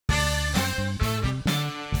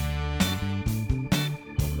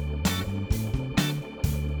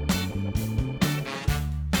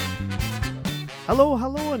Hello,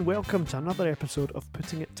 and welcome to another episode of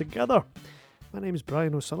Putting It Together. My name is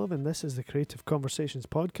Brian O'Sullivan. This is the Creative Conversations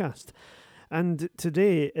podcast, and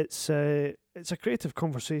today it's a creative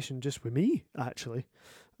conversation just with me, actually,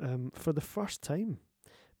 for the first time,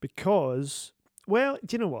 because, well,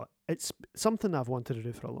 do you know what? It's something I've wanted to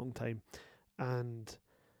do for a long time, and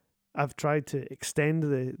I've tried to extend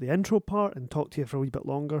the intro part and talk to you for a wee bit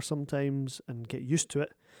longer sometimes and get used to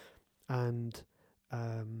it, and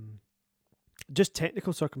just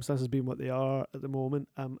technical circumstances being what they are at the moment,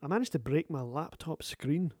 I managed to break my laptop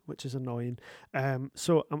screen, which is annoying.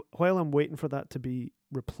 So while I'm waiting for that to be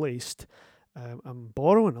replaced, I'm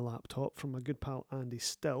borrowing a laptop from my good pal Andy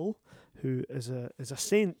Still, who is a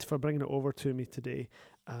saint for bringing it over to me today,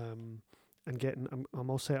 and I'm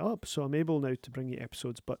all set up, so I'm able now to bring you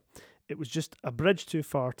episodes. But it was just a bridge too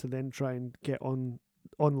far to then try and get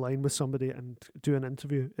online with somebody and do an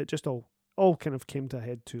interview. It just all kind of came to a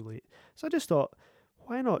head too late. So I just thought,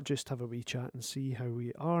 why not just have a wee chat and see how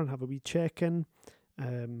we are and have a wee check-in.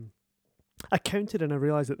 I counted and I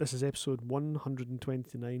realised that this is episode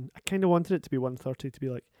 129. I kind of wanted it to be 130 to be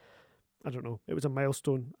like, I don't know, it was a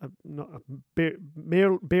milestone, not a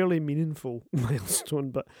barely meaningful milestone,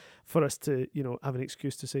 but for us to, have an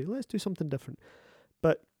excuse to say, let's do something different.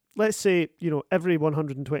 But let's say, every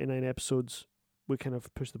 129 episodes, we kind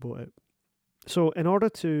of push the boat out. So in order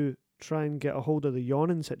to try and get a hold of the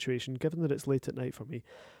yawning situation, given that it's late at night for me,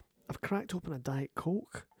 I've cracked open a Diet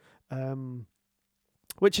Coke,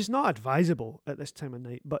 which is not advisable at this time of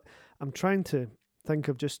night, but I'm trying to think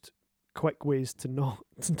of just quick ways to not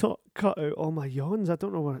cut out all my yawns. I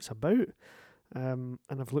don't know what it's about, and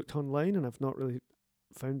I've looked online and I've not really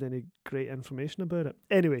found any great information about it.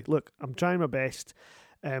 Anyway, look, I'm trying my best.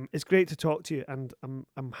 It's great to talk to you, and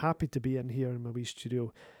I'm happy to be in here in my wee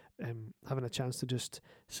studio, having a chance to just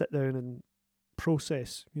sit down and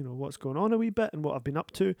process, what's going on a wee bit and what I've been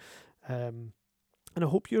up to. And I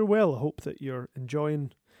hope you're well. I hope that you're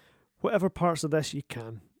enjoying whatever parts of this you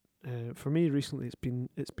can. For me recently,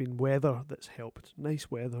 it's been weather that's helped.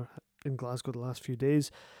 Nice weather in Glasgow the last few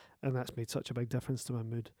days, and that's made such a big difference to my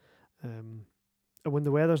mood. And when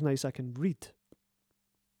the weather's nice, I can read.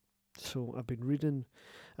 So I've been reading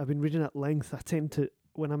at length. I tend to,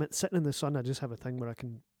 when I'm sitting in the sun, I just have a thing where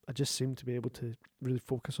I just seem to be able to really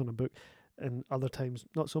focus on a book, and other times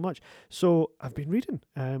not so much. So I've been reading.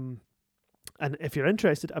 And if you're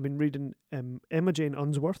interested, I've been reading Emma Jane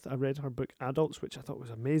Unsworth. I read her book Adults, which I thought was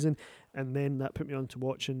amazing. And then that put me on to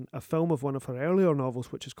watching a film of one of her earlier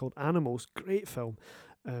novels, which is called Animals. Great film.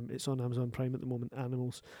 It's on Amazon Prime at the moment,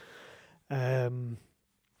 Animals. And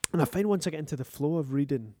I find once I get into the flow of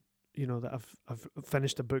reading, that I've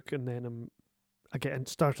finished a book and then I get in,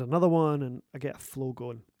 start another one and I get a flow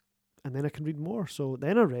going. And then I can read more. So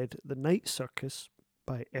then I read The Night Circus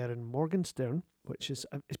by Erin Morgenstern, which is,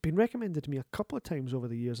 it's been recommended to me a couple of times over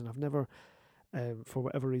the years, and I've never, for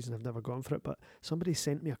whatever reason, I've never gone for it, but somebody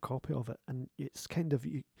sent me a copy of it, and it's kind of,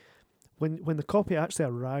 when the copy actually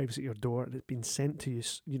arrives at your door and it's been sent to you,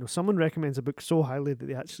 someone recommends a book so highly that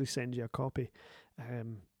they actually send you a copy.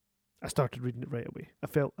 I started reading it right away. I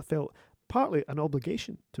felt partly an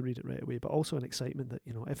obligation to read it right away, but also an excitement that,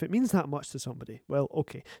 if it means that much to somebody, well,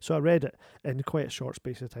 okay. So I read it in quite a short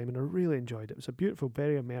space of time, and I really enjoyed it. It was a beautiful,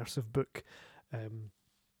 very immersive book,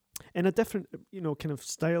 in a different, kind of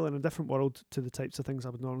style, in a different world to the types of things I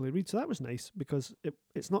would normally read. So that was nice, because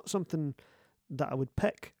it's not something that I would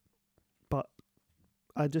pick, but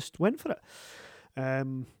I just went for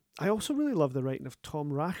it. I also really love the writing of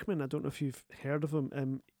Tom Rachman. I don't know if you've heard of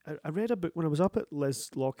him. I read a book when I was up at Liz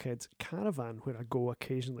Lockhead's Caravan, where I go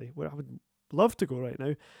occasionally, where I would love to go right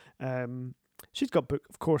now. She's got book,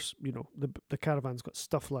 of course, the Caravan's got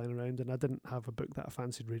stuff lying around, and I didn't have a book that I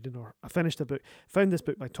fancied reading, or I finished a book, found this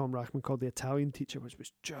book by Tom Rachman called The Italian Teacher, which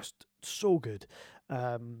was just so good.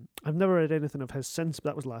 I've never read anything of his since, but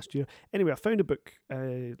that was last year. Anyway, I found a book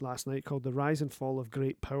last night called The Rise and Fall of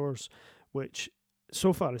Great Powers, which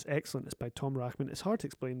so far is excellent. It's by Tom Rachman. It's hard to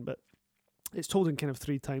explain, but it's told in kind of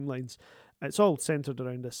three timelines. It's all centered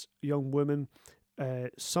around this young woman.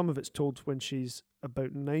 Some of it's told when she's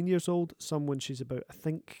about 9 years old, some when she's about, I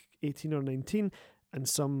think, 18 or 19, and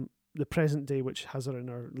some the present day, which has her in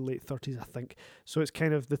her late 30s, I think. So it's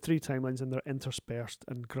kind of the three timelines, and they're interspersed,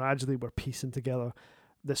 and gradually we're piecing together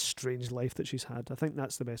this strange life that she's had. I think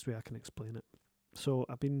that's the best way I can explain it. So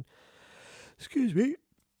I've been... Excuse me.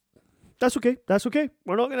 That's okay.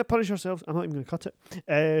 We're not going to punish ourselves. I'm not even going to cut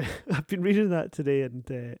it. I've been reading that today,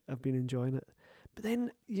 and I've been enjoying it. But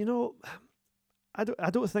then, I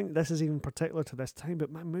don't think this is even particular to this time,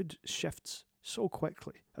 but my mood shifts so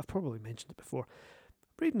quickly. I've probably mentioned it before.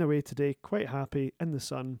 Reading away today, quite happy, in the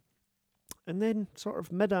sun. And then sort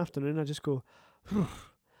of mid-afternoon, I just go,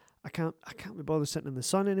 I can't be bothered sitting in the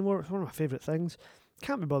sun anymore. It's one of my favourite things.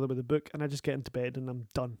 Can't be bothered with a book, and I just get into bed and I'm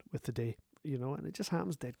done with the day, and it just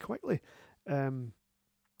happens dead quickly. I mean,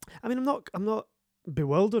 I'm not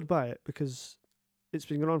bewildered by it because it's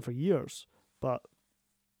been going on for years, but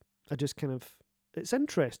I just kind of, it's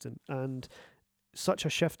interesting and such a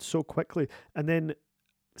shift so quickly. And then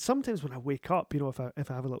sometimes when I wake up, if I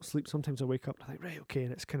have a little sleep, sometimes I wake up and I think, right, okay,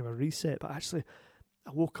 and it's kind of a reset, but actually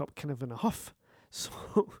I woke up kind of in a huff.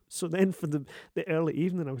 So then for the early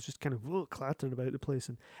evening, I was just kind of clattering about the place,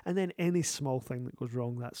 and then any small thing that goes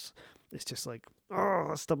wrong, it's just like,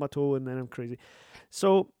 I stub my toe and then I'm crazy.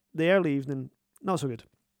 So the early evening, not so good.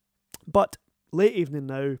 But late evening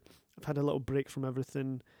now, I've had a little break from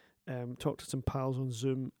everything, talked to some pals on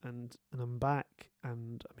Zoom, and I'm back,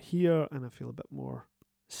 and I'm here, and I feel a bit more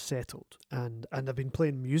settled. And I've been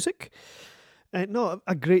playing music. Not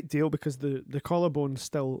a great deal because the collarbone's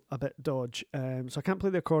still a bit dodge. So I can't play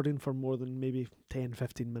the accordion for more than maybe 10,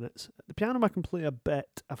 15 minutes. The piano I can play a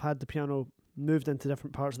bit. I've had the piano moved into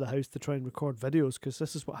different parts of the house to try and record videos, because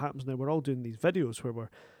this is what happens now. We're all doing these videos where we're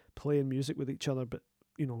playing music with each other, but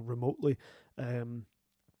remotely. And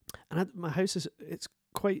my house it's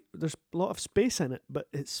quite, there's a lot of space in it, but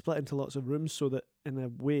it's split into lots of rooms, so that in a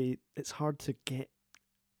way it's hard to get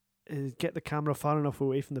the camera far enough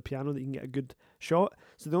away from the piano that you can get a good shot.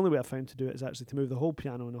 So the only way I found to do it is actually to move the whole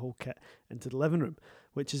piano and the whole kit into the living room,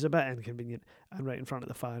 which is a bit inconvenient and right in front of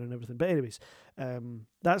the fire and everything. But anyways,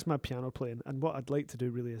 that's my piano playing, and what I'd like to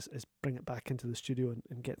do really is bring it back into the studio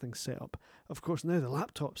and get things set up. Of course, now the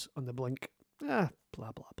laptop's on the blink. Blah,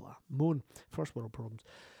 blah, blah. Moan. First world problems.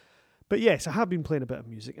 But yes, I have been playing a bit of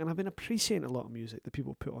music, and I've been appreciating a lot of music that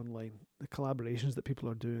people put online, the collaborations that people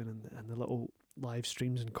are doing, and the little live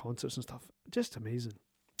streams and concerts and stuff. Just amazing.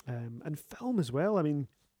 And film as well. I mean,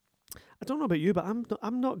 I don't know about you, but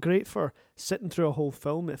I'm not great for sitting through a whole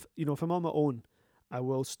film. If I'm on my own, I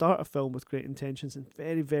will start a film with great intentions, and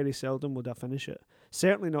very, very seldom would I finish it.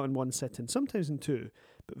 Certainly not in one sitting, sometimes in two,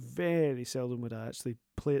 but very seldom would I actually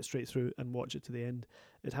play it straight through and watch it to the end.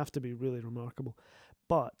 It'd have to be really remarkable.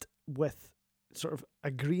 But with sort of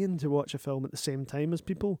agreeing to watch a film at the same time as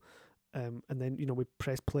people, and then we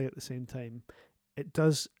press play at the same time, it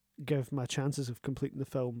does give my chances of completing the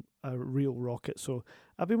film a real rocket. So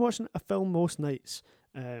I've been watching a film most nights,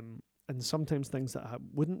 and sometimes things that I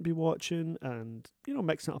wouldn't be watching, and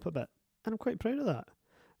mixing it up a bit, and I'm quite proud of that.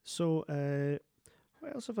 So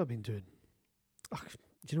what else have I been doing?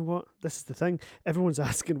 Do you know what? This is the thing. Everyone's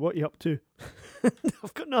asking, what are you up to?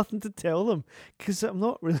 I've got nothing to tell them because I'm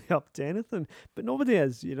not really up to anything. But nobody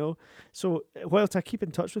is, So whilst I keep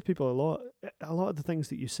in touch with people a lot of the things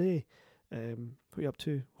that you say, what are you up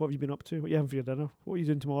to? What have you been up to? What are you having for your dinner? What are you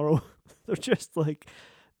doing tomorrow? They're just like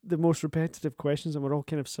the most repetitive questions, and we're all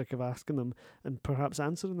kind of sick of asking them and perhaps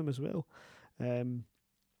answering them as well.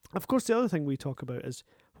 Of course, the other thing we talk about is,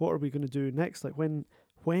 what are we going to do next? Like when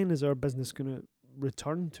is our business going to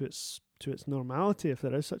return to its normality, if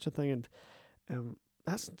there is such a thing? And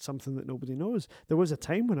that's something that nobody knows. There was a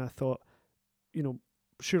time when I thought,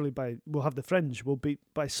 surely we'll have the Fringe,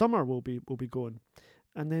 by summer we'll be going,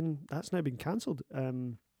 and then that's now been cancelled.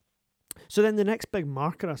 So then the next big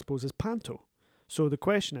marker, I suppose, is Panto. So the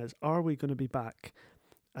question is, are we going to be back?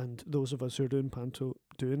 And those of us who are doing Panto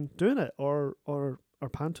doing it, or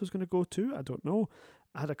Panto's going to go too? I don't know.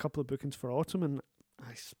 I had a couple of bookings for autumn, and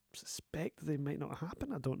I suspect they might not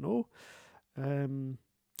happen. I don't know.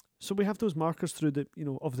 So we have those markers through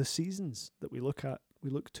of the seasons that we look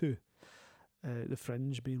to. The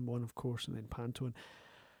Fringe being one, of course, and then Panto. And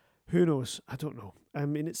who knows? I don't know. I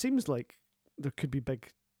mean, it seems like there could be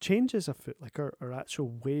big changes afoot. Like our actual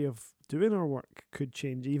way of doing our work could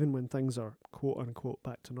change even when things are quote unquote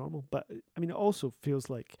back to normal. But I mean, it also feels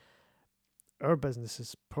like our business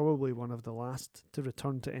is probably one of the last to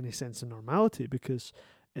return to any sense of normality, because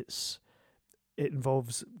it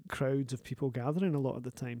involves crowds of people gathering a lot of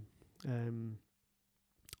the time.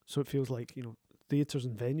 So it feels like, theatres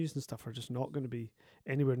and venues and stuff are just not going to be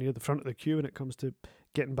anywhere near the front of the queue when it comes to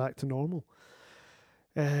getting back to normal.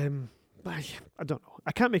 But I don't know.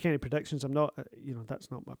 I can't make any predictions. I'm not,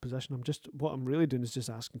 that's not my position. What I'm really doing is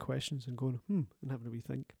just asking questions and going, and having a wee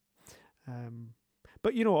think.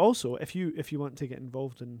 But also, if you want to get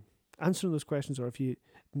involved in answering those questions, or if you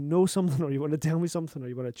know something, or you want to tell me something, or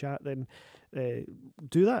you want to chat, then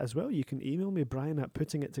do that as well. You can email me,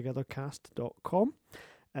 brian@puttingittogethercast.com.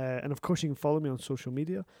 And of course, you can follow me on social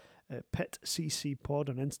media, PitCCPod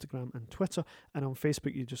on Instagram and Twitter. And on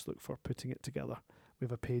Facebook, you just look for Putting It Together. We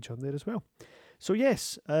have a page on there as well. So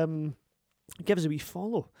yes, give us a wee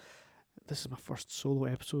follow. this is my first solo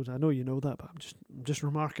episode. I know you know that, but I'm just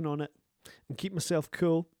remarking on it and keep myself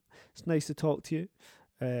cool. It's nice to talk to you.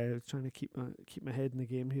 Trying to keep my head in the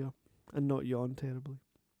game here and not yawn terribly.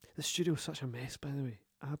 The studio is such a mess, by the way.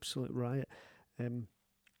 Absolute riot.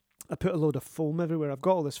 I put a load of foam everywhere. I've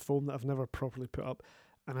got all this foam that I've never properly put up,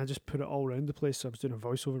 and I just put it all around the place. So I was doing a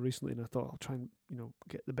voiceover recently, and I thought I'll try and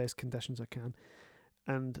get the best conditions I can.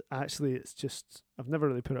 And actually, it's just I've never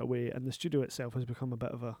really put it away, and the studio itself has become a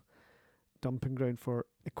bit of a dumping ground for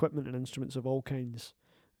equipment and instruments of all kinds.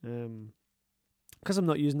 Because I'm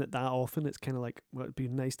not using it that often, it's kind of like, well, it'd be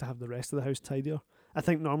nice to have the rest of the house tidier. I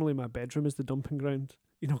think normally my bedroom is the dumping ground,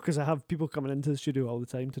 because I have people coming into the studio all the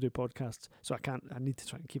time to do podcasts, so I need to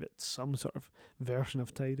try and keep it some sort of version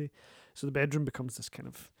of tidy. So the bedroom becomes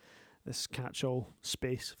this catch-all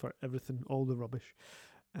space for everything, all the rubbish.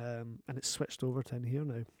 And it's switched over to in here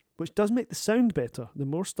now, which does make the sound better. The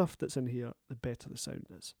more stuff that's in here, the better the sound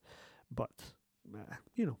is. But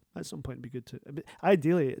at some point it'd be good to,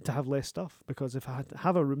 ideally, to have less stuff, because if I had to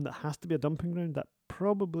have a room that has to be a dumping ground, that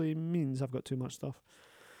probably means I've got too much stuff.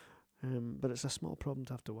 But it's a small problem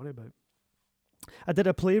to have to worry about. I did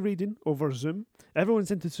a play reading over Zoom. Everyone's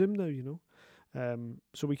into Zoom now,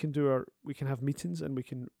 so we can have meetings and we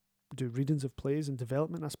can do readings of plays and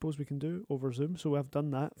development. I suppose we can do over Zoom. So I've done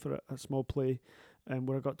that for a small play,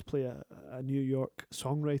 where I got to play a New York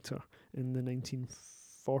songwriter in the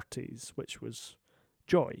 1940s, which was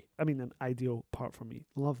joy. I mean, an ideal part for me.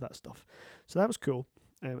 Love that stuff. So that was cool.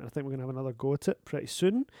 And I think we're going to have another go at it pretty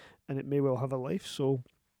soon, and it may well have a life. So,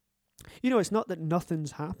 it's not that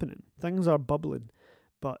nothing's happening. Things are bubbling,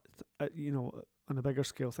 but, on a bigger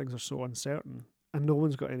scale, things are so uncertain, and no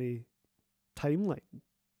one's got any timeline,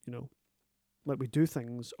 Like, we do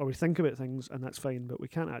things, or we think about things, and that's fine, but we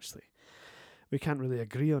can't really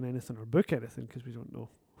agree on anything or book anything, because we don't know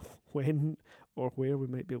when or where we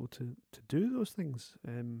might be able to do those things.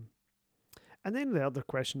 And then the other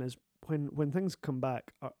question is, when things come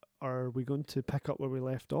back, are we going to pick up where we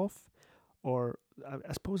left off? Or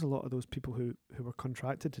I suppose a lot of those people who were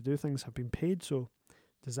contracted to do things have been paid, so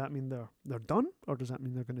does that mean they're done? Or does that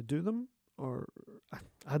mean they're going to do them? Or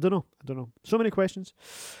I don't know. So many questions.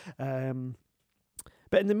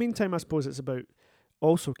 But in the meantime, I suppose it's about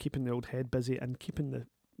also keeping the old head busy and keeping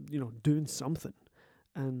doing something.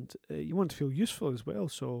 And you want to feel useful as well.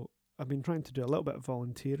 So I've been trying to do a little bit of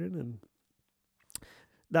volunteering, and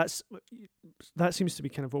that seems to be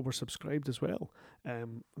kind of oversubscribed as well.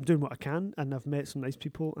 I'm doing what I can, and I've met some nice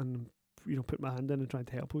people, and put my hand in and tried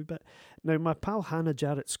to help a wee bit. Now, my pal Hannah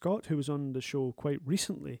Jarrett Scott, who was on the show quite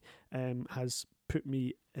recently, has put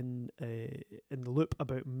me in the loop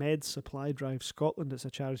about Med Supply Drive Scotland. It's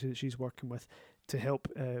a charity that she's working with to help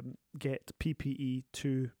get PPE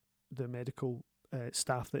to the medical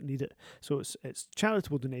staff that need it. So it's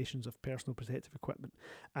charitable donations of personal protective equipment,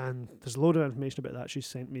 and there's a load of information about that. She's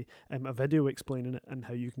sent me a video explaining it and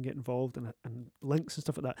how you can get involved, and links and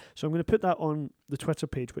stuff like that. So I'm going to put that on the Twitter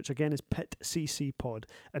page, which again is PitCCPod,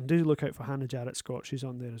 and do look out for Hannah Jarrett Scott. She's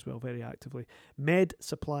on there as well, very actively. Med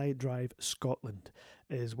Supply Drive Scotland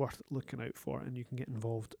is worth looking out for, and you can get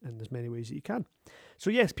involved in as many ways that you can. So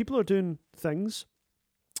yes, people are doing things.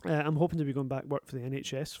 I'm hoping to be going back work for the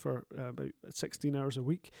NHS for about 16 hours a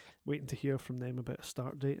week, waiting to hear from them about a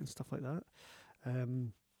start date and stuff like that.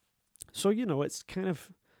 So, it's kind of,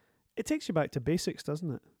 it takes you back to basics, doesn't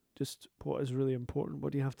it? Just what is really important.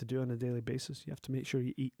 What do you have to do on a daily basis? You have to make sure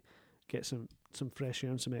you eat, get some fresh air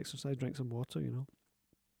and some exercise, drink some water,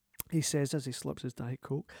 He says as he slurps his Diet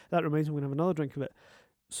Coke. That reminds me, I'm going to have another drink of it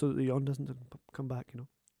so that the yawn doesn't come back,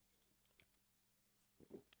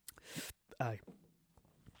 Aye.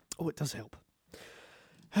 Oh, it does help.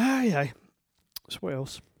 Aye. So what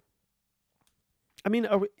else? I mean,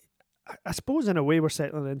 I suppose in a way we're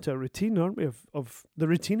settling into a routine, aren't we, of the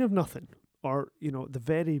routine of nothing, or, the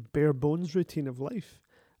very bare bones routine of life.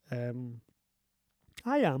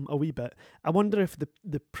 I am a wee bit. I wonder if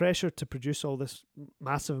the pressure to produce all this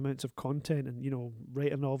massive amounts of content and,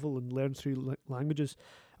 write a novel and learn three languages,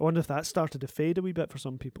 I wonder if that started to fade a wee bit for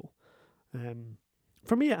some people.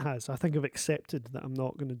 For me, it has. I think I've accepted that I'm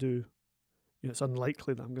not going to do, it's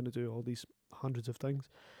unlikely that I'm going to do all these hundreds of things.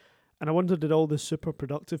 And I wonder, did all the super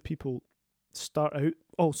productive people start out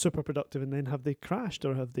all super productive, and then have they crashed,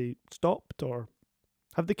 or have they stopped, or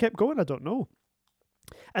have they kept going? I don't know.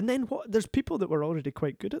 And then there's people that were already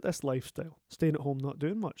quite good at this lifestyle, staying at home, not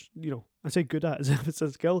doing much. I say good at as if it's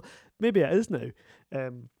a skill. Maybe it is now.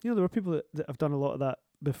 There were people that have done a lot of that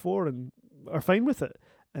before and are fine with it.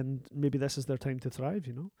 And maybe this is their time to thrive,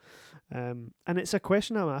 And it's a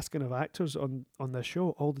question I'm asking of actors on this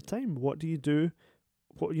show all the time. What do you do?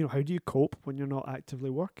 How do you cope when you're not actively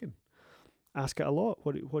working? ask it a lot.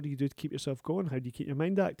 What do you do to keep yourself going? How do you keep your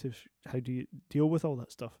mind active? How do you deal with all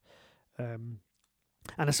that stuff? And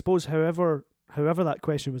I suppose however that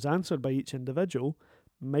question was answered by each individual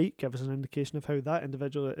might give us an indication of how that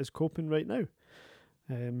individual is coping right now.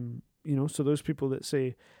 So those people that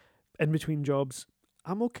say, in between jobs,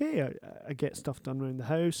 I'm okay. I get stuff done around the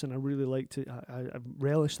house, and I really like to. I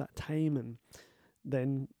relish that time, and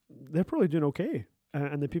then they're probably doing okay.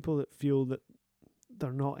 And the people that feel that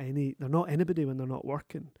they're not anybody when they're not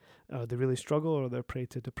working, they really struggle, or they're prey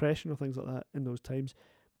to depression or things like that in those times.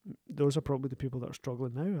 Those are probably the people that are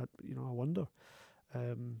struggling now. I wonder.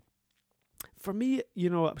 For me, I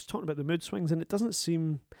was talking about the mood swings, and it doesn't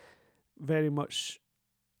seem very much.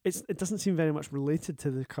 It doesn't seem very much related to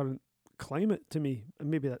the current climate to me, and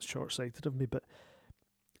maybe that's short-sighted of me, but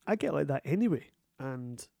I get like that anyway,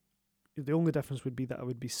 and the only difference would be that I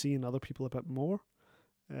would be seeing other people a bit more.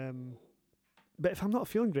 But if I'm not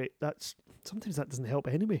feeling great, sometimes that doesn't help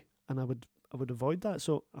anyway, and I would avoid that.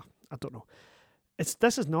 So I don't know.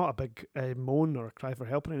 This is not a big moan or a cry for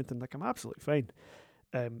help or anything. Like, I'm absolutely fine.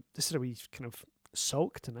 This is a wee kind of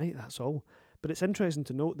sulk tonight. That's all. But it's interesting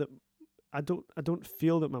to note that I don't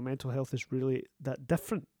feel that my mental health is really that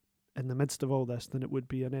different in the midst of all this than it would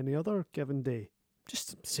be on any other given day.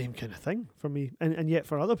 Just the same kind of thing for me. And yet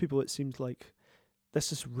for other people, it seems like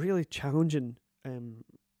this is really challenging.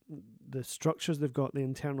 The structures they've got, the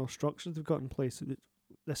internal structures they've got in place.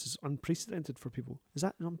 This is unprecedented for people. Is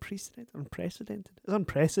that unprecedented? Unprecedented? It's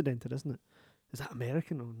unprecedented, isn't it? Is that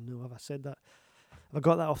American? Oh no, have I said that? Have I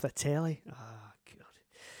got that off the telly? Ah, God.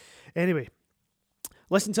 Anyway,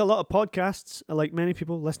 listen to a lot of podcasts. Like many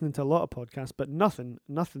people, listening to a lot of podcasts, but nothing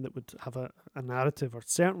that would have a narrative, or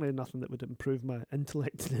certainly nothing that would improve my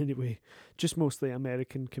intellect in any way. Just mostly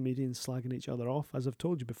American comedians slagging each other off. As I've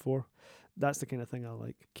told you before, that's the kind of thing I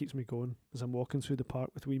like. Keeps me going as I'm walking through the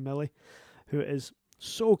park with wee Millie, who is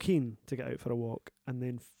so keen to get out for a walk, and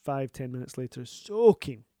then 5-10 minutes later, so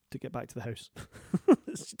keen to get back to the house.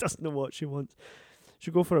 She doesn't know what she wants.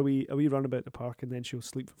 She'll go for a wee run about the park, and then she'll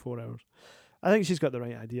sleep for 4 hours. I think she's got the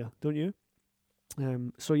right idea, don't you?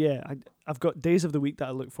 So yeah, I've got days of the week that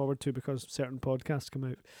I look forward to because certain podcasts come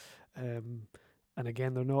out, and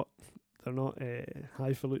again, they're not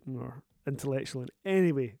highfalutin or intellectual in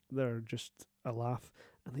any way. They're just a laugh,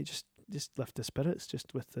 and they just lift the spirits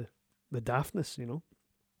just with the daftness,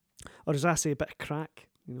 or as I say, a bit of crack.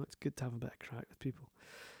 It's good to have a bit of crack with people.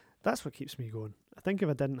 That's what keeps me going. I think if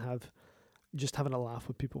I didn't have just having a laugh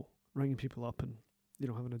with people, ringing people up and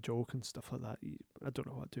having a joke and stuff like that, I don't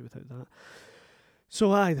know what I'd do without that. So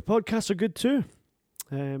the podcasts are good too.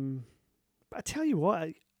 But I tell you what,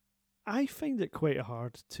 I find it quite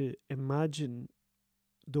hard to imagine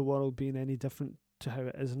the world being any different to how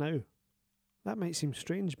it is now. That might seem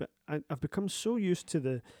strange, but I've become so used to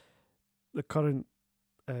the current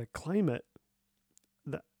climate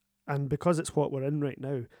and because it's what we're in right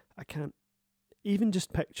now, I can't even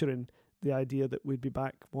just picturing the idea that we'd be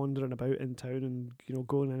back wandering about in town and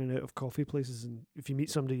going in and out of coffee places, and if you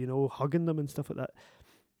meet somebody, hugging them and stuff like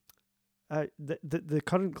that. The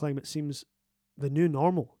current climate seems the new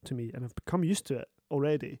normal to me, and I've become used to it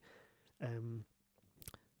already.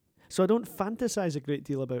 So I don't fantasize a great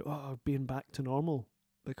deal about being back to normal,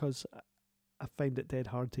 because I find it dead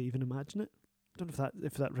hard to even imagine it. I don't know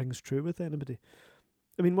if that rings true with anybody.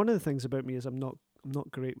 I mean, one of the things about me is I'm not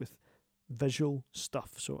great with visual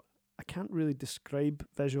stuff, so I can't really describe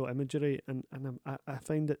visual imagery, and I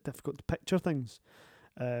find it difficult to picture things.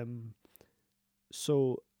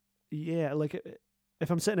 So yeah, like if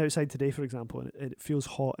I'm sitting outside today, for example, and it feels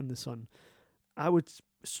hot in the sun, I would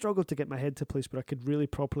struggle to get my head to a place where I could really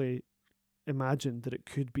properly imagine that it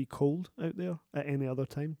could be cold out there at any other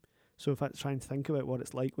time. So if I try and think about what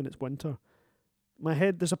it's like when it's winter,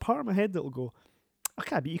 there's a part of my head that will go,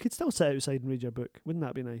 okay, but you could still sit outside and read your book. Wouldn't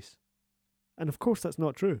that be nice? And of course that's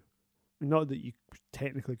not true. Not that you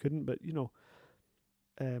technically couldn't, but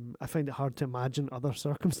I find it hard to imagine other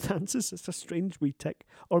circumstances. It's a strange wee tick.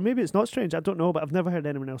 Or maybe it's not strange, I don't know, but I've never heard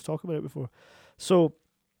anyone else talk about it before. So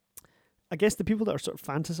I guess the people that are sort of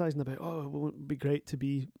fantasizing about, it would be great to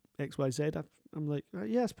be XYZ, I'm like,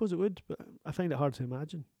 yeah, I suppose it would, but I find it hard to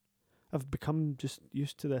imagine. I've become just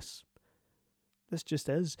used to this. This just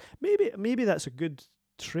is. Maybe that's a good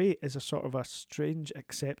trait, is a sort of a strange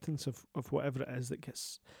acceptance of whatever it is that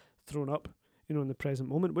gets thrown up, in the present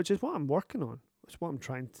moment, which is what I'm working on. It's what I'm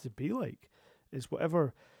trying to be like, is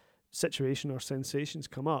whatever situation or sensations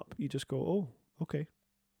come up, you just go, oh, okay.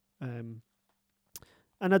 And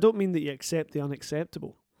I don't mean that you accept the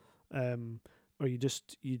unacceptable, or you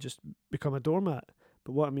just become a doormat.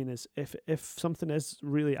 But what I mean is, if something is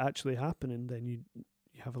really actually happening, then you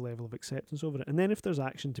you have a level of acceptance over it. And then if there's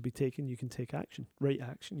action to be taken, you can take action, right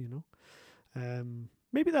action, you know.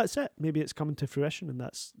 Maybe that's it. Maybe it's coming to fruition, and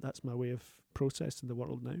that's my way of processing the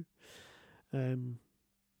world now.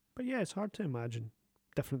 But yeah, it's hard to imagine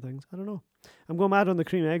different things. I don't know. I'm going mad on the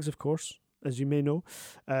cream eggs, of course, as you may know,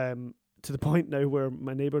 to the point now where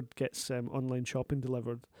my neighbour gets online shopping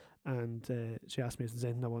delivered, and she asked me if there's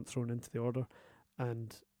anything I want thrown into the order,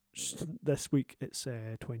 and this week it's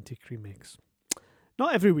 20 cream eggs.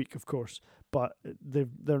 Not every week, of course, but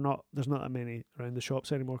they're not. There's not that many around the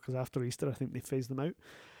shops anymore because after Easter, I think they phased them out.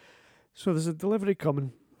 So there's a delivery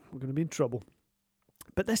coming. We're going to be in trouble.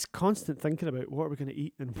 But this constant thinking about what are we going to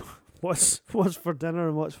eat and what's for dinner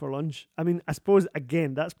and what's for lunch. I mean, I suppose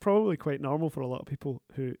again that's probably quite normal for a lot of people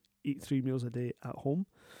who eat 3 meals a day at home,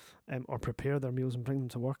 or prepare their meals and bring them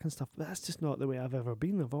to work and stuff. But that's just not the way I've ever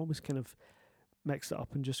been. I've always kind of mixed it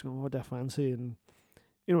up and just gone, what do I fancy? And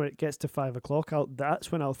you know, when it gets to 5 o'clock,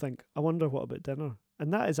 that's when I'll think, I wonder what about dinner?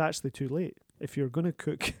 And that is actually too late. If you're going to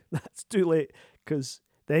cook, that's too late, because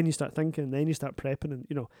then you start thinking, then you start prepping, and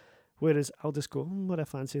you know. Whereas I'll just go, what I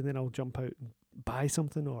fancy, and then I'll jump out and buy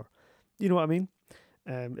something, or, you know what I mean?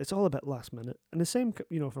 It's all a bit last minute. And the same,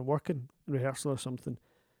 you know, if I'm working in rehearsal or something,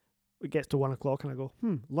 it gets to 1 o'clock and I go,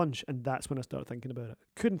 lunch, and that's when I start thinking about it.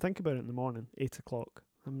 Couldn't think about it in the morning, 8 o'clock.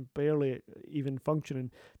 I'm barely even functioning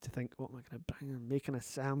to think, what am I going to bring? I'm making a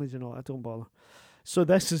sandwich and all. I don't bother. So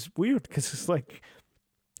this is weird, because it's like,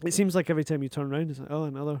 it seems like every time you turn around, it's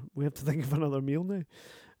like, we have to think of another meal now.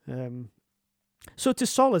 So to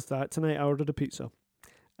solace that, tonight I ordered a pizza.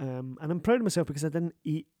 And I'm proud of myself because I didn't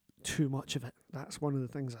eat too much of it. That's one of the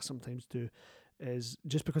things I sometimes do, is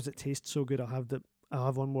just because it tastes so good, I'll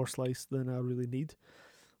have one more slice than I really need.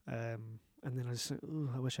 And then I just think,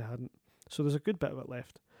 I wish I hadn't. So there's a good bit of it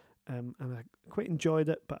left. And I quite enjoyed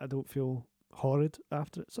it, but I don't feel horrid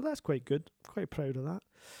after it. So that's quite good. Quite proud of that.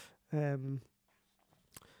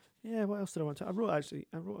 Yeah, what else did I want to... I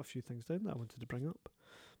wrote a few things down that I wanted to bring up.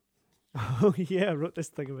 Oh yeah, I wrote this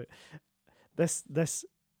thing about this.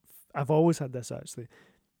 I've always had this, actually,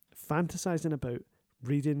 fantasizing about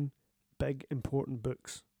reading big important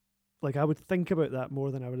books. Like, I would think about that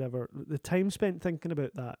more than I would ever. The time spent thinking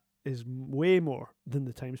about that is way more than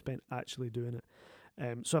the time spent actually doing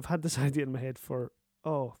it. So I've had this idea in my head for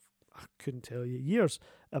I couldn't tell you, years,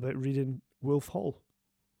 about reading Wolf Hall.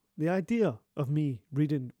 The idea of me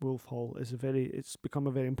reading Wolf Hall it's become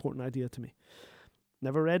a very important idea to me.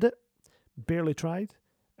 Never read it. Barely tried.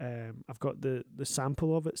 I've got the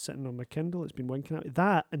sample of it sitting on my Kindle. It's been winking at me.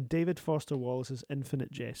 That and David Foster Wallace's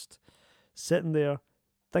Infinite Jest. Sitting there,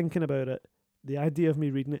 thinking about it. The idea of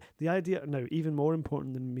me reading it. The idea, now, even more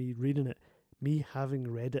important than me reading it, me having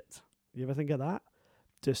read it. You ever think of that?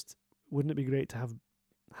 Just, wouldn't it be great to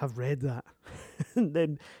have read that? and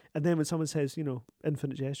then when someone says, you know,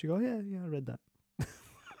 Infinite Jest, you go, yeah, I read that.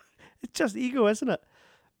 It's just ego, isn't it?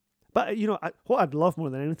 But, you know, what I'd love more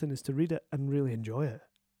than anything is to read it and really enjoy it.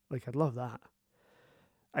 Like, I'd love that.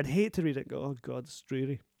 I'd hate to read it and go, oh, God, it's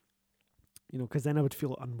dreary. You know, because then I would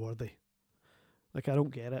feel unworthy. Like, I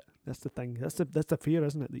don't get it. That's the thing. That's the fear,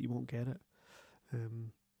 isn't it, that you won't get it.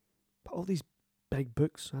 But all these big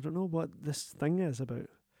books, I don't know what this thing is about.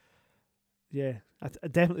 Yeah, I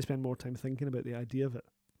definitely spend more time thinking about the idea of it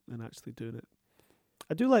than actually doing it.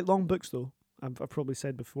 I do like long books, though. I've probably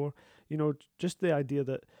said before. You know, just the idea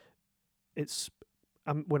that it's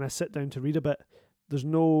when I sit down to read a bit, there's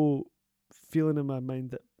no feeling in my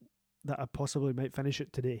mind that I possibly might finish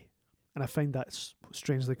it today, and I find that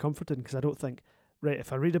strangely comforting, because I don't think, right,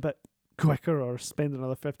 if I read a bit quicker or spend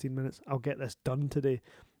another 15 minutes, I'll get this done today.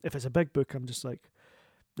 If it's a big book, I'm just like,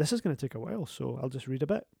 this is going to take a while, so I'll just read a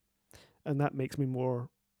bit, and that makes me more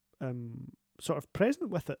sort of present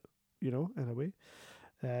with it, you know, in a way.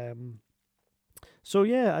 So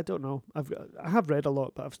yeah, I don't know. I have read a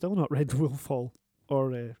lot, but I've still not read Wolf Hall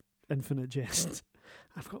or Infinite Jest.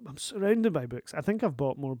 I'm surrounded by books. I think I've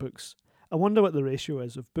bought more books. I wonder what the ratio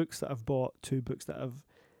is of books that I've bought to books that I've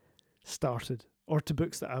started, or to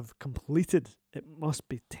books that I've completed. It must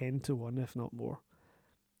be 10 to 1, if not more.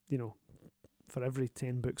 You know, for every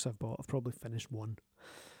 10 books I've bought, I've probably finished one.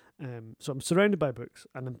 So I'm surrounded by books,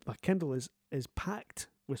 and my Kindle is packed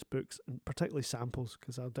with books, and particularly samples,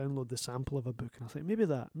 because I'll download the sample of a book and I'll think, maybe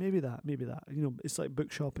that. You know, it's like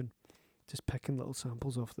book shopping, just picking little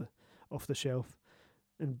samples off the shelf,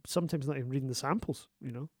 and sometimes not even reading the samples,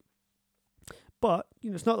 you know. But,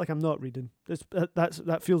 you know, it's not like I'm not reading.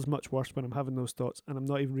 That feels much worse when I'm having those thoughts and I'm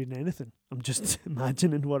not even reading anything. I'm just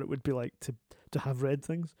imagining what it would be like to have read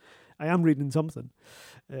things. I am reading something,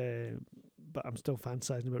 but I'm still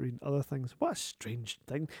fantasizing about reading other things. What a strange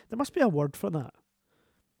thing. There must be a word for that.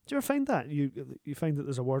 Do you ever find that you find that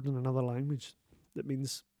there's a word in another language that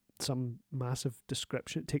means some massive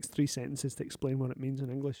description? It takes 3 sentences to explain what it means in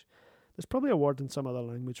English. There's probably a word in some other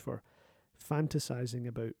language for fantasizing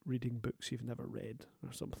about reading books you've never read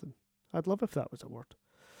or something. I'd love if that was a word.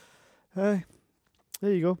 There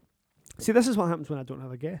you go. See, this is what happens when I don't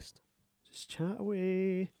have a guest. Just chat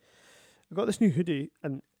away. I got this new hoodie,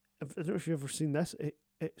 and I don't know if you've ever seen this.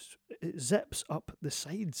 It zips up the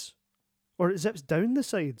sides, or it zips down the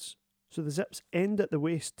sides. So the zips end at the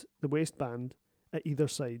waistband at either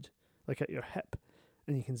side, like at your hip,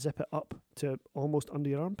 and you can zip it up to almost under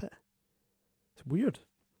your armpit. It's weird,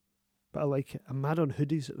 but I like it. I'm mad on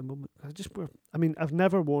hoodies at the moment. I've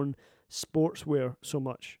never worn sportswear so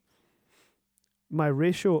much. My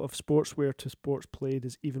ratio of sportswear to sports played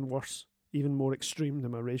is even worse, even more extreme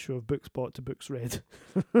than my ratio of books bought to books read.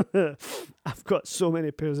 I've got so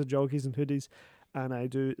many pairs of joggies and hoodies, and I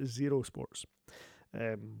do zero sports.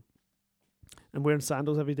 I'm wearing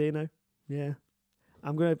sandals every day now. Yeah,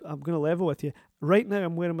 I'm gonna level with you. Right now,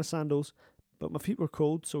 I'm wearing my sandals, but my feet were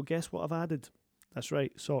cold, so guess what I've added? That's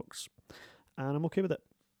right, socks, and I'm okay with it.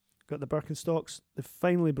 Got the Birkenstocks. They've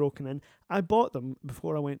finally broken in. I bought them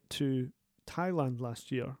before I went to Thailand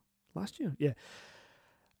last year. Yeah.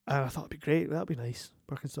 And I thought it'd be great. That'd be nice,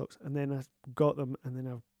 Birkenstocks. And then I got them, and then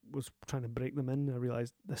I was trying to break them in. And I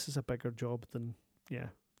realised this is a bigger job than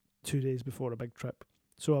 2 days before a big trip.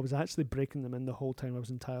 So I was actually breaking them in the whole time I was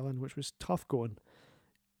in Thailand, which was tough going.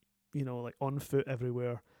 Like on foot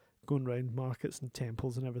everywhere, going round markets and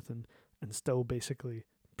temples and everything, and still basically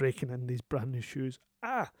breaking in these brand new shoes.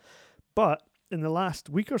 But in the last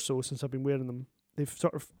week or so since I've been wearing them, I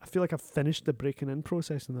feel like I've finished the breaking in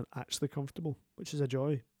process and they're actually comfortable, which is a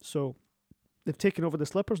joy. So they've taken over the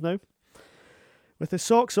slippers now. With the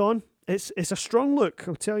socks on, it's a strong look,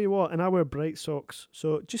 I'll tell you what, and I wear bright socks.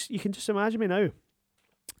 So you can just imagine me now.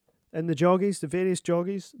 In the joggies, the various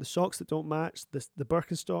joggies, the socks that don't match, the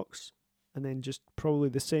Birkenstocks, and then just probably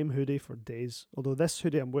the same hoodie for days. Although this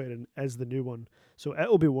hoodie I'm wearing is the new one, so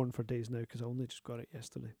it'll be worn for days now because I only just got it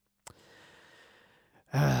yesterday.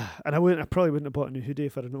 And I probably wouldn't have bought a new hoodie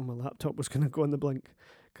if I'd known my laptop was going to go on the blink,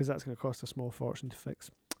 because that's going to cost a small fortune to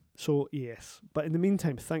fix. So yes, but in the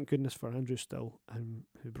meantime, thank goodness for Andrew Still,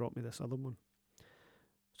 who brought me this other one.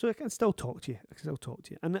 So I can still talk to you.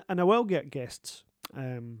 And I will get guests.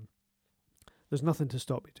 There's nothing to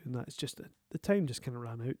stop me doing that. It's just that the time just kind of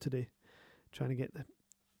ran out today, trying to get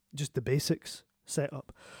the basics set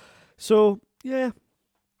up. So yeah,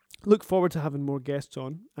 look forward to having more guests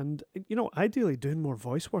on, and ideally doing more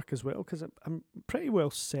voice work as well, because I'm pretty well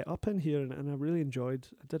set up in here, and I really enjoyed.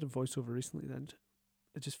 I did a voiceover recently, and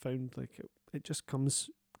I just found like it just comes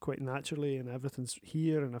quite naturally, and everything's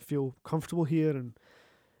here, and I feel comfortable here, and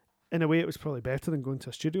in a way, it was probably better than going to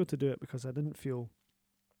a studio to do it, because I didn't feel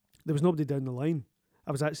there was nobody down the line.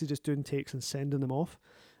 I was actually just doing takes and sending them off,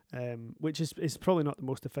 which is probably not the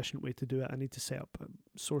most efficient way to do it. I need to set up a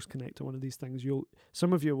Source Connect to one of these things.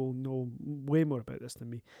 Some of you will know way more about this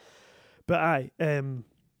than me, but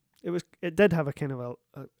it did have a kind of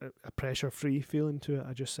a pressure-free feeling to it.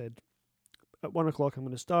 I just said at 1 o'clock I'm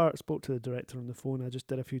going to start. Spoke to the director on the phone. I just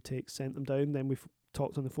did a few takes, sent them down. Then we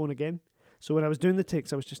talked on the phone again. So when I was doing the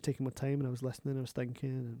takes, I was just taking my time and I was listening. I was thinking,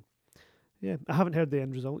 and yeah, I haven't heard the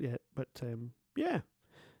end result yet, but yeah,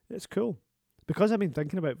 it's cool. Because I've been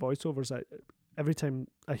thinking about voiceovers, every time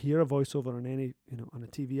I hear a voiceover on any, on a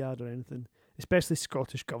TV ad or anything, especially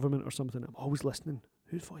Scottish Government or something, I'm always listening.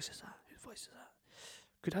 Whose voice is that?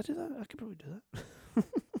 Could I do that? I could probably do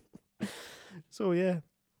that. So yeah,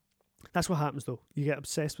 that's what happens though. You get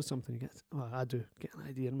obsessed with something. I do get an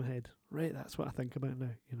idea in my head. Right, that's what I think about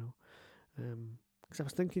now. Because I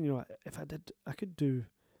was thinking, if I did, I could do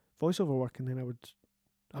voiceover work, and then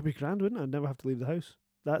I'd be grand, wouldn't I? I'd never have to leave the house.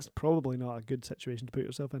 That's probably not a good situation to put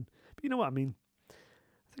yourself in. But you know what I mean?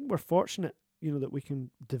 I think we're fortunate, that we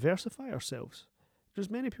can diversify ourselves.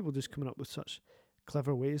 There's many people just coming up with such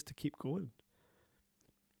clever ways to keep going.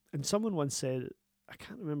 And someone once said, I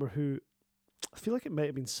can't remember who, I feel like it might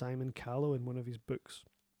have been Simon Callow in one of his books.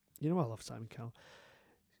 I love Simon Callow.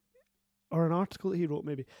 Or an article that he wrote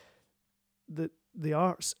maybe. The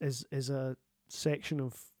arts is a section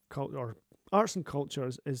of culture, or arts and culture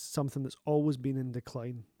is something that's always been in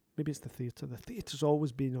decline. Maybe it's the theatre. The theatre's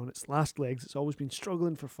always been on its last legs. It's always been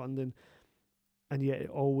struggling for funding, and yet it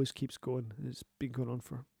always keeps going. It's been going on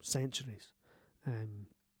for centuries, and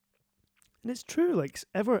it's true. Like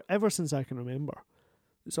ever since I can remember,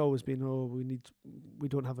 it's always been, we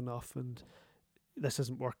don't have enough, and this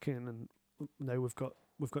isn't working, and now we've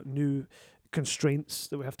got new constraints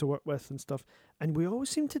that we have to work with and stuff, and we always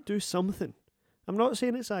seem to do something. I'm not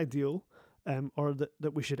saying it's ideal. or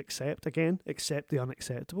that we should accept the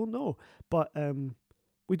unacceptable. No, but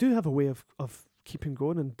we do have a way of keeping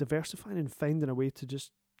going and diversifying and finding a way to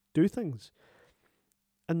just do things.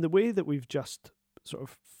 And the way that we've just sort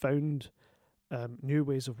of found new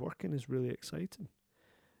ways of working is really exciting.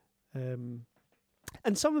 And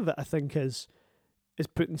some of it, I think, is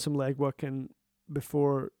putting some legwork in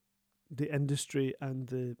before the industry and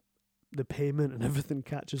the payment and everything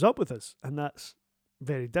catches up with us. And that's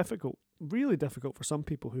very difficult, really difficult for some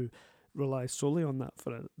people who rely solely on that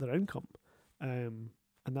for their income. And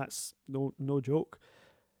that's no joke.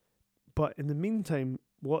 But in the meantime,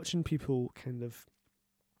 watching people kind of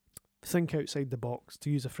think outside the box, to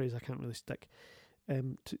use a phrase I can't really stick,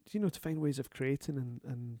 to find ways of creating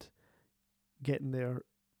and getting their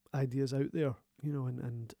ideas out there,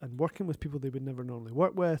 and working with people they would never normally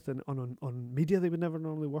work with, and on media they would never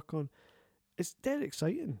normally work on. It's dead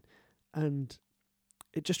exciting, and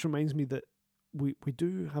it just reminds me that we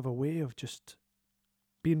do have a way of just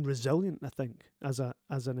being resilient, I think, as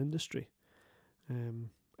an industry,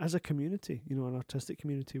 as a community, an artistic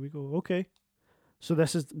community. We go, okay, so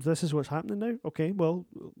this is what's happening now. Okay, well,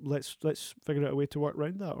 let's figure out a way to work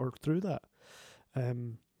around that or through that. I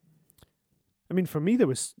mean, for me, there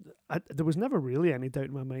was never really any doubt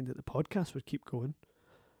in my mind that the podcast would keep going.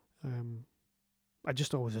 I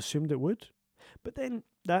just always assumed it would. But then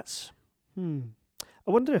that's, I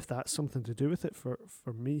wonder if that's something to do with it for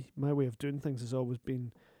me. My way of doing things has always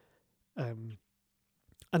been an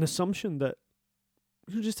assumption that,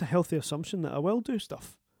 just a healthy assumption that I will do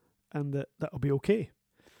stuff and that'll be okay.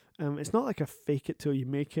 It's not like a fake it till you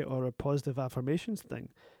make it or a positive affirmations thing.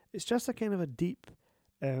 It's just a kind of a deep,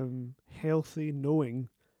 healthy knowing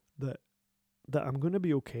that I'm going to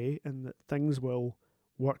be okay and that things will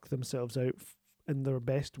work themselves out in their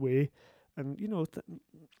best way, and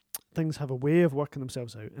things have a way of working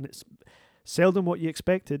themselves out, and it's seldom what you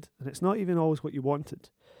expected, and it's not even always what you wanted,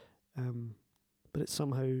 but it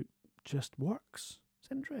somehow just works.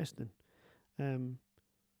 It's interesting, and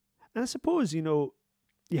I suppose you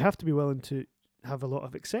have to be willing to have a lot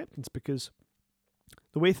of acceptance, because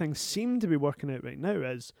the way things seem to be working out right now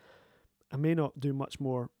is I may not do much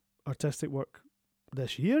more artistic work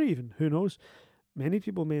this year even. Who knows? Many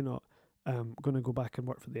people may not. Going to go back and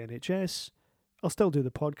work for the NHS. I'll still do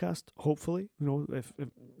the podcast, hopefully, if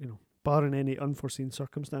barring any unforeseen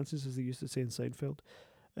circumstances, as they used to say in Seinfeld.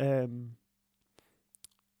 And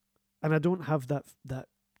I don't have that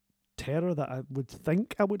terror that I would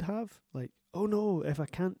think I would have. Like, oh no, if I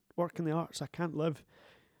can't work in the arts, I can't live.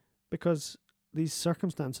 Because these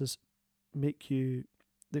circumstances they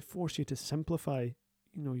force you to simplify,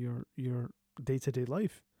 your day-to-day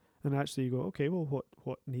life. And actually you go, okay, well,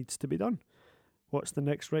 what needs to be done? What's the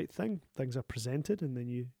next right thing? Things are presented, and then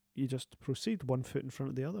you just proceed, one foot in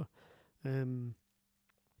front of the other. When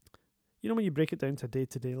you break it down to a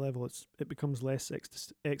day-to-day level, it becomes less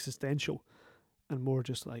existential and more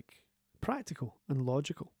just like practical and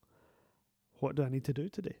logical. What do I need to do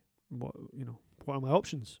today? What are my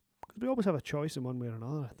options? Because we always have a choice in one way or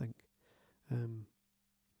another, I think. I'm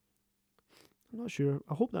not sure.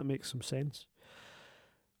 I hope that makes some sense.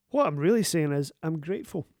 What I'm really saying is I'm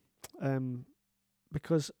grateful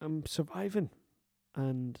because I'm surviving,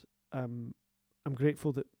 and I'm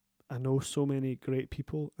grateful that I know so many great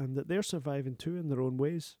people and that they're surviving too in their own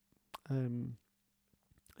ways. And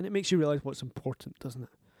it makes you realise what's important, doesn't it?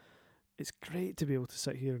 It's great to be able to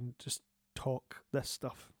sit here and just talk this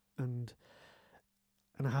stuff, and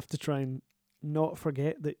I have to try and not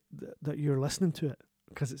forget that you're listening to it,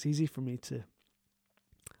 because it's easy for me to.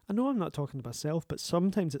 I know I'm not talking to myself, but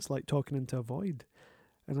sometimes it's like talking into a void.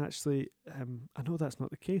 And actually, I know that's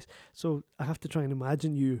not the case. So I have to try and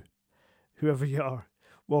imagine you, whoever you are,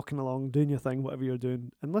 walking along, doing your thing, whatever you're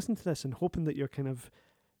doing, and listen to this and hoping that you're kind of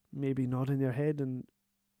maybe nodding your head and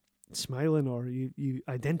smiling, or you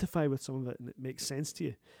identify with some of it and it makes sense to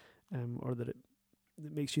you, or that it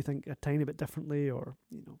makes you think a tiny bit differently, or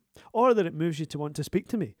that it moves you to want to speak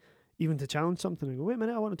to me, even to challenge something and go, wait a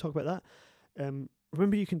minute, I want to talk about that.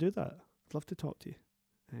 Remember, you can do that. I'd love to talk to you.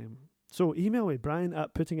 So email me,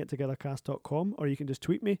 brian@puttingittogethercast.com, or you can just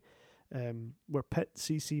tweet me. We're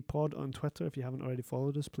PitCCPod on Twitter. If you haven't already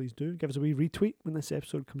followed us, please do. Give us a wee retweet when this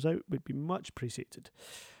episode comes out. It would be much appreciated.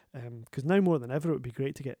 Because now more than ever, it would be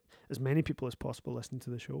great to get as many people as possible listening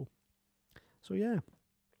to the show. So yeah.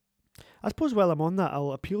 I suppose while I'm on that,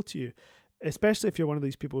 I'll appeal to you, especially if you're one of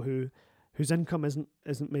these people whose income isn't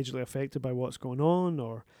majorly affected by what's going on,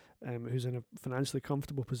 or who's in a financially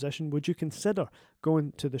comfortable position. Would you consider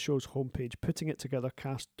going to the show's homepage,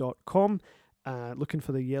 puttingittogethercast.com, looking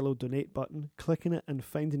for the yellow donate button, clicking it and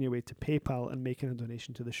finding your way to PayPal and making a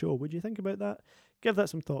donation to the show. Would you think about that? Give that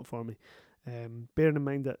some thought for me. Bearing in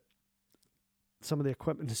mind that some of the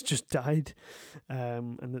equipment has just died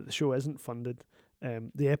and that the show isn't funded.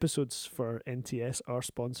 The episodes for NTS are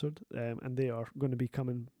sponsored and they are going to be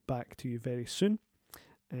coming back to you very soon.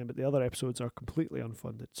 But the other episodes are completely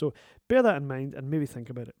unfunded. So bear that in mind and maybe think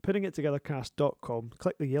about it. Puttingittogethercast.com,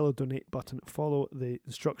 click the yellow donate button, follow the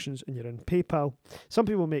instructions, and you're in PayPal. Some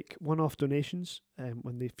people make one-off donations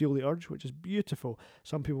when they feel the urge, which is beautiful.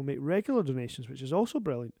 Some people make regular donations, which is also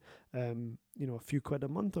brilliant. A few quid a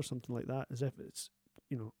month or something like that, as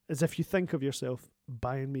if you think of yourself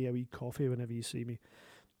buying me a wee coffee whenever you see me.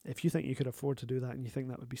 If you think you could afford to do that and you think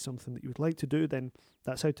that would be something that you would like to do, then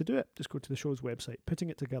that's how to do it. Just go to the show's website,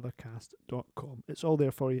 puttingittogethercast.com. It's all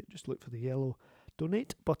there for you. Just look for the yellow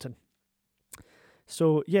donate button.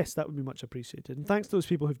 So, yes, that would be much appreciated. And thanks to those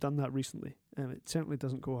people who've done that recently. It certainly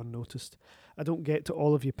doesn't go unnoticed. I don't get to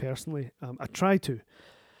all of you personally. I try to.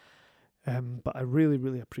 But I really,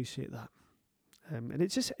 really appreciate that. And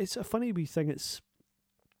it's a funny wee thing.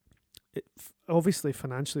 Obviously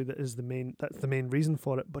financially that's the main reason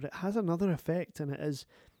for it, but it has another effect, and it is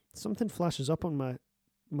something flashes up on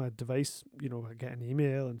my device. I get an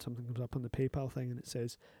email and something comes up on the PayPal thing and it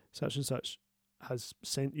says such and such has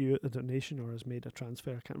sent you a donation or has made a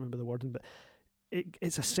transfer. I can't remember the wording, but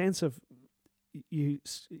it's a sense of you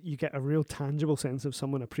get a real tangible sense of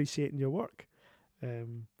someone appreciating your work.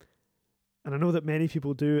 And I know that many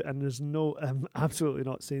people do, and there's I'm absolutely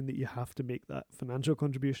not saying that you have to make that financial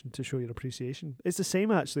contribution to show your appreciation. It's the same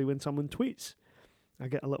actually when someone tweets. I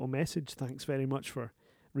get a little message, thanks very much for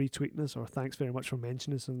retweeting us, or thanks very much for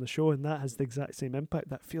mentioning us on the show, and that has the exact same impact,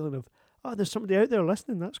 that feeling of, there's somebody out there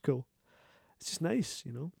listening, that's cool. It's just nice,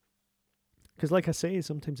 Because like I say,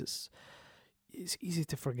 sometimes it's easy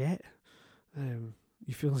to forget.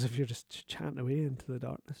 You feel as if you're just chatting away into the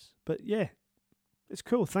darkness. But yeah, it's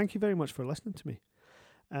cool. Thank you very much for listening to me.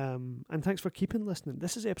 And thanks for keeping listening.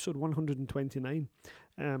 This is episode 129.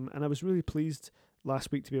 And I was really pleased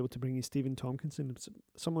last week to be able to bring you Stephen Tompkinson,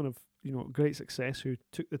 someone of great success who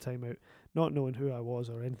took the time out, not knowing who I was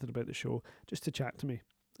or anything about the show, just to chat to me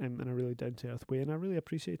in a really down-to-earth way. And I really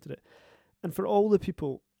appreciated it. And for all the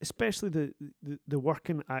people, especially the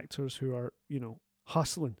working actors who are,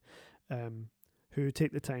 hustling, who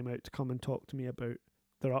take the time out to come and talk to me about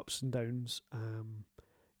their ups and downs,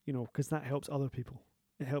 because that helps other people.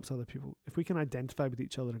 It helps other people. If we can identify with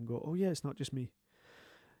each other and go, oh yeah, it's not just me.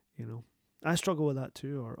 I struggle with that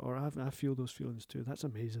too, or I feel those feelings too. That's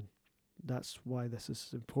amazing. That's why this is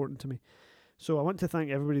important to me. So I want to thank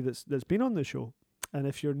everybody that's been on the show. And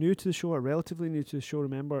if you're new to the show or relatively new to the show,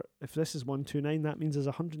 remember, if this is 129, that means there's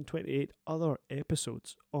 128 other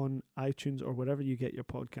episodes on iTunes or wherever you get your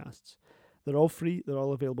podcasts. They're all free. They're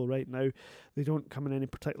all available right now. They don't come in any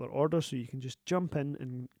particular order, so you can just jump in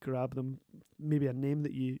and grab them. Maybe a name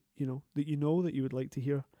that you would like to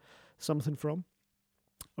hear something from,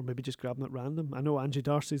 or maybe just grab them at random. I know Angie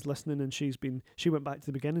Darcy's listening, and she went back to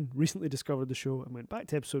the beginning, recently discovered the show, and went back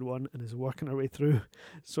to episode 1 and is working her way through.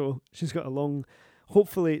 So she's got a long,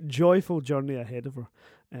 hopefully joyful journey ahead of her.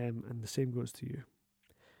 And the same goes to you.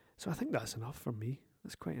 So I think that's enough for me.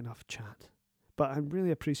 That's quite enough chat. But I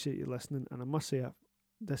really appreciate you listening, and I must say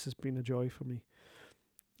this has been a joy for me.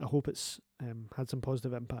 I hope it's had some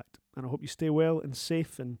positive impact, and I hope you stay well and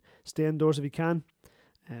safe and stay indoors if you can.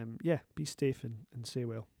 Be safe and stay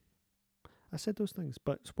well. I said those things,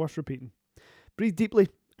 but it's worth repeating. Breathe deeply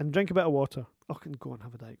and drink a bit of water. I can go and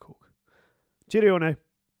have a Diet Coke. Cheerio now.